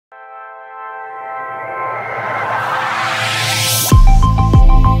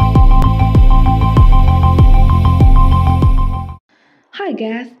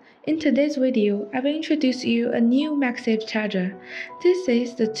guys, in today's video, I will introduce you a new MagSafe charger. This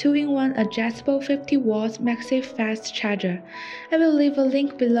is the 2-in-1 adjustable 50 watts MagSafe fast charger. I will leave a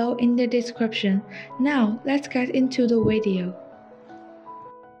link below in the description. Now, let's get into the video.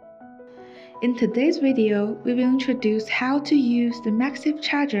 In today's video, we will introduce how to use the MagSafe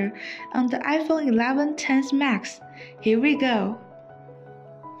charger on the iPhone 11 10s Max. Here we go.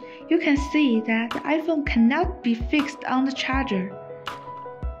 You can see that the iPhone cannot be fixed on the charger.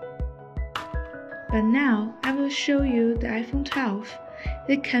 But now I will show you the iPhone 12.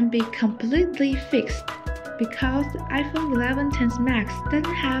 It can be completely fixed because the iPhone 11 10s Max doesn't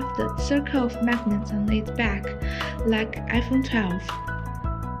have the circle of magnets on its back like iPhone 12.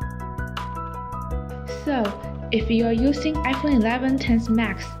 So, if you are using iPhone 11 10s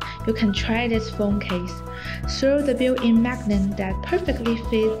Max, you can try this phone case. Through the built-in magnet that perfectly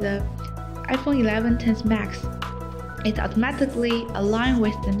fits the iPhone 11 10s Max. It automatically aligns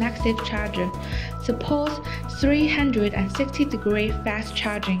with the MagSafe charger, supports 360-degree fast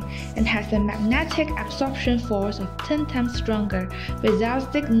charging, and has a magnetic absorption force of 10 times stronger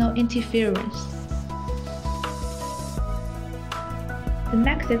without signal interference. The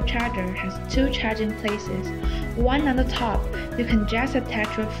MagSafe charger has 2 charging places, one on the top. You can just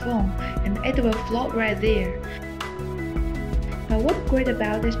attach your phone and it will float right there. But what's great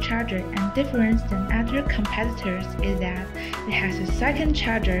about this charger and different than other competitors is that it has a second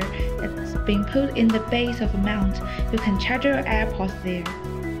charger that's been put in the base of a mount. You can charge your AirPods there.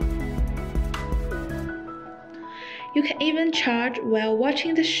 You can even charge while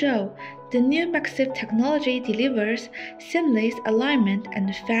watching the show. The new MagSafe technology delivers seamless alignment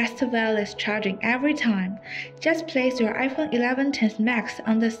and fast wireless charging every time. Just place your iPhone 11 10s Max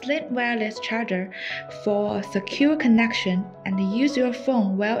on the slim wireless charger for a secure connection and use your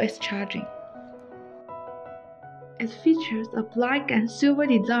phone while it's charging. It features a black and silver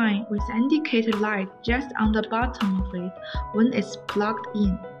design with an indicator light just on the bottom of it when it's plugged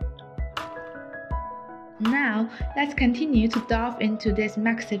in. Now, let's continue to dive into this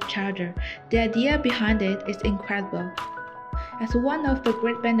MagSafe charger. The idea behind it is incredible. As one of the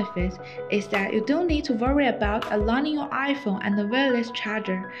great benefits is that you don't need to worry about aligning your iPhone and the wireless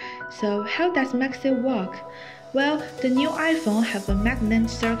charger. So how does MagSafe work? Well, the new iPhone have a magnet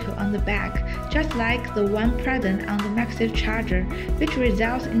circle on the back, just like the one present on the MagSafe charger, which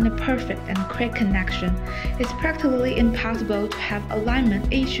results in a perfect and quick connection. It's practically impossible to have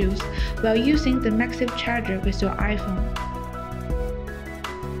alignment issues while using the MagSafe charger with your iPhone.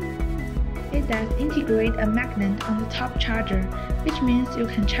 It does integrate a magnet on the top charger, which means you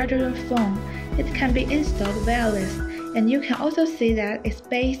can charge your phone. It can be installed wireless. And you can also see that its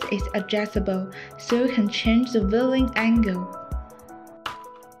base is adjustable, so you can change the viewing angle.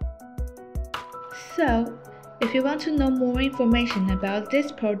 So, if you want to know more information about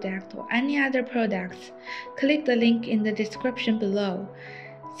this product or any other products, click the link in the description below.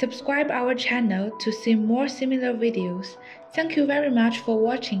 Subscribe our channel to see more similar videos. Thank you very much for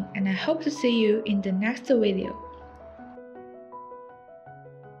watching, and I hope to see you in the next video.